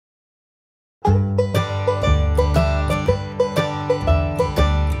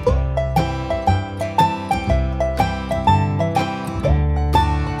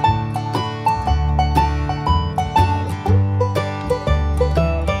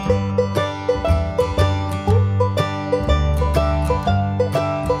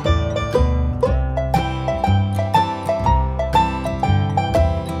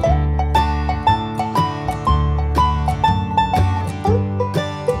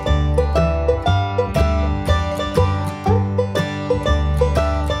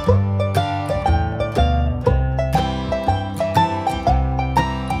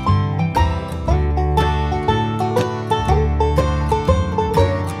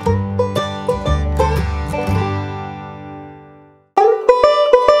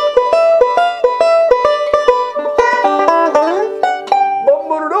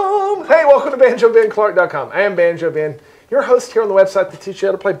BenClark.com. I am Banjo Ben, your host here on the website to teach you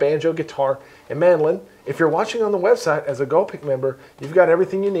how to play banjo, guitar, and mandolin. If you're watching on the website as a GoldPick member, you've got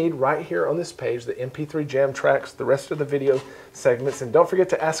everything you need right here on this page, the MP3 JamTracks, the rest of the video segments, and don't forget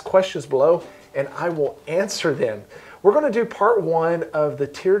to ask questions below, and I will answer them. We're going to do part one of the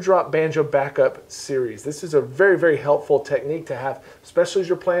Teardrop Banjo Backup series. This is a very, very helpful technique to have, especially as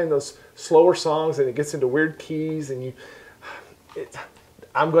you're playing those slower songs and it gets into weird keys and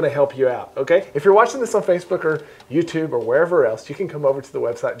I'm going to help you out, okay? If you're watching this on Facebook or YouTube or wherever else, you can come over to the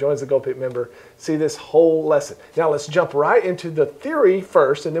website, join as a GoldPick member, see this whole lesson. Now let's jump right into the theory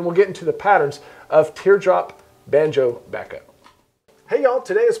first, and then we'll get into the patterns of Teardrop Banjo Backup. Hey y'all,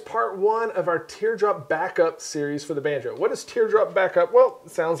 today is part one of our Teardrop Backup series for the banjo. What is Teardrop Backup? Well,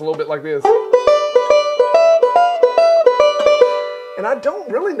 it sounds a little bit like this. And I don't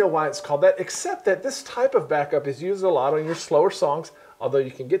really know why it's called that, except that this type of backup is used a lot on your slower songs, although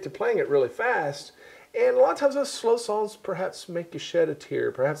you can get to playing it really fast. And a lot of times those slow songs perhaps make you shed a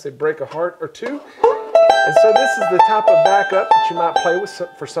tear. Perhaps they break a heart or two. And so this is the type of backup that you might play with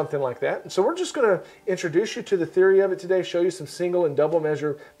for something like that. And so we're just going to introduce you to the theory of it today, show you some single and double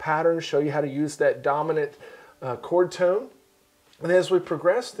measure patterns, show you how to use that dominant chord tone. And as we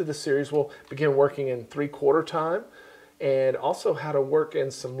progress through the series, we'll begin working in 3/4 time, and also how to work in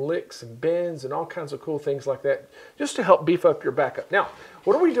some licks and bends and all kinds of cool things like that, just to help beef up your backup. Now,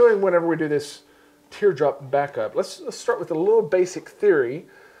 what are we doing whenever we do this Teardrop Backup? Let's start with a little basic theory,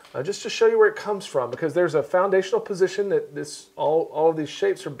 just to show you where it comes from, because there's a foundational position that all of these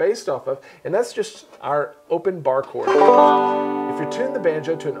shapes are based off of, and that's just our open bar chord. If you tune the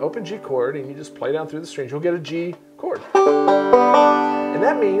banjo to an open G chord and you just play down through the strings, you'll get a G chord. And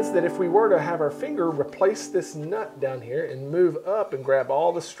that means that if we were to have our finger replace this nut down here and move up and grab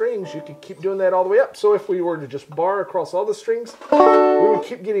all the strings, you could keep doing that all the way up. So if we were to just bar across all the strings, we would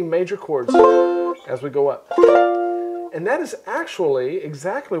keep getting major chords as we go up. And that is actually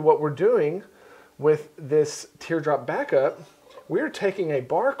exactly what we're doing with this Teardrop Backup. We're taking a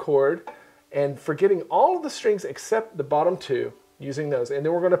bar chord and forgetting all of the strings except the bottom two, using those. And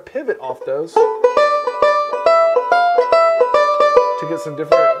then we're going to pivot off those to get some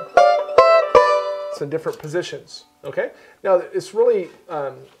different positions, okay? Now, it's really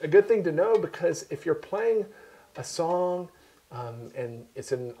a good thing to know, because if you're playing a song and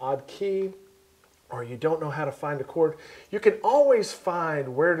it's in an odd key, or you don't know how to find a chord, you can always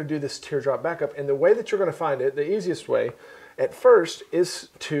find where to do this Teardrop Backup. And the way that you're going to find it, the easiest way at first, is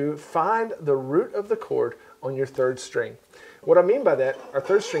to find the root of the chord on your third string. What I mean by that, our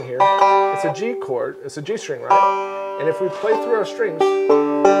third string here, it's a G chord, it's a G string, right? And if we play through our strings,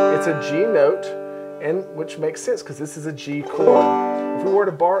 it's a G note, and which makes sense because this is a G chord. If we were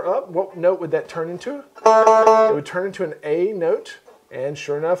to bar up, what note would that turn into? It would turn into an A note. And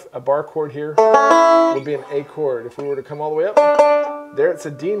sure enough, a bar chord here would be an A chord. If we were to come all the way up, there it's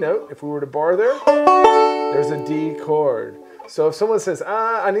a D note. If we were to bar there, there's a D chord. So if someone says,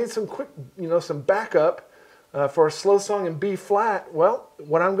 I need some quick, some backup for a slow song in B flat, well,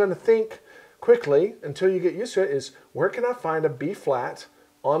 what I'm going to think quickly until you get used to it is, where can I find a B flat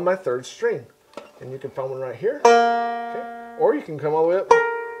on my third string? And you can find one right here, okay? Or you can come all the way up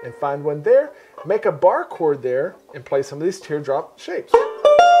and find one there, make a bar chord there, and play some of these teardrop shapes.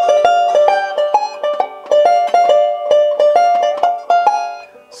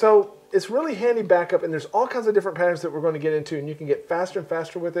 So it's really handy backup, and there's all kinds of different patterns that we're going to get into, and you can get faster and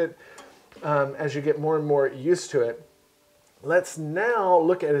faster with it as you get more and more used to it. Let's now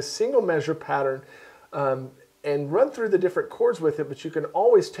look at a single measure pattern and run through the different chords with it, but you can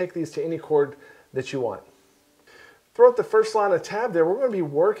always take these to any chord that you want. Throughout the first line of tab there, we're going to be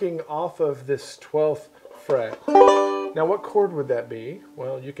working off of this 12th fret. Now, what chord would that be?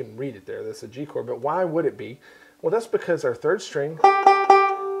 Well, you can read it there. That's a G chord, but why would it be? Well, that's because our third string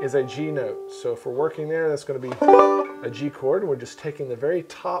is a G note. So if we're working there, that's going to be a G chord. We're just taking the very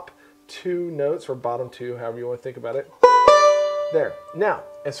top two notes, or bottom two, however you want to think about it. There. Now,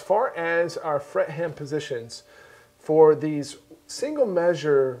 as far as our fret hand positions for these single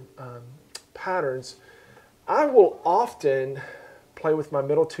measure patterns, I will often play with my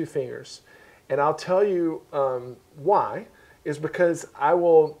middle two fingers, and I'll tell you why, is because I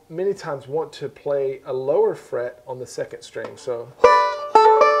will many times want to play a lower fret on the second string. So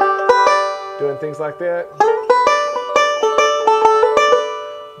doing things like that,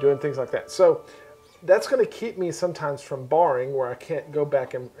 doing things like that. So that's going to keep me sometimes from barring, where I can't go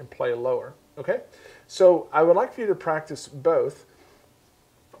back and play lower, okay? So I would like for you to practice both.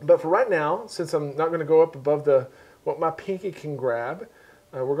 But for right now, since I'm not going to go up above what my pinky can grab,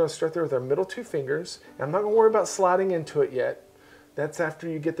 we're going to start there with our middle two fingers. And I'm not going to worry about sliding into it yet. That's after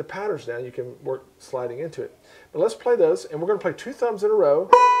you get the patterns down, you can work sliding into it. But let's play those, and we're going to play 2 thumbs in a row,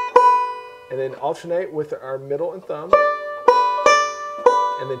 and then alternate with our middle and thumb,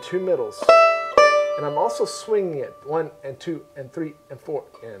 and then 2 middles. And I'm also swinging it 1 and 2 and 3 and 4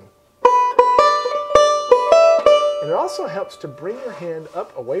 and. And it also helps to bring your hand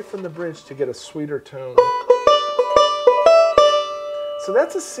up away from the bridge to get a sweeter tone. So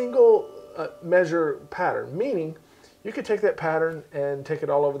that's a single measure pattern, meaning you could take that pattern and take it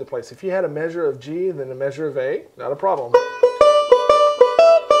all over the place. If you had a measure of G and then a measure of A, not a problem.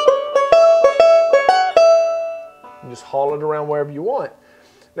 You just haul it around wherever you want.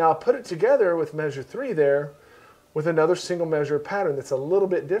 Now I'll put it together with measure 3 there with another single measure pattern that's a little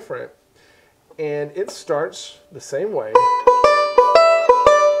bit different. And it starts the same way,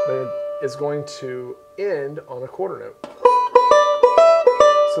 but it is going to end on a quarter note.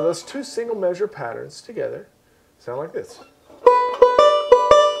 So those 2 single measure patterns together sound like this.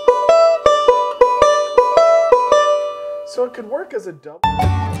 So it could work as a double.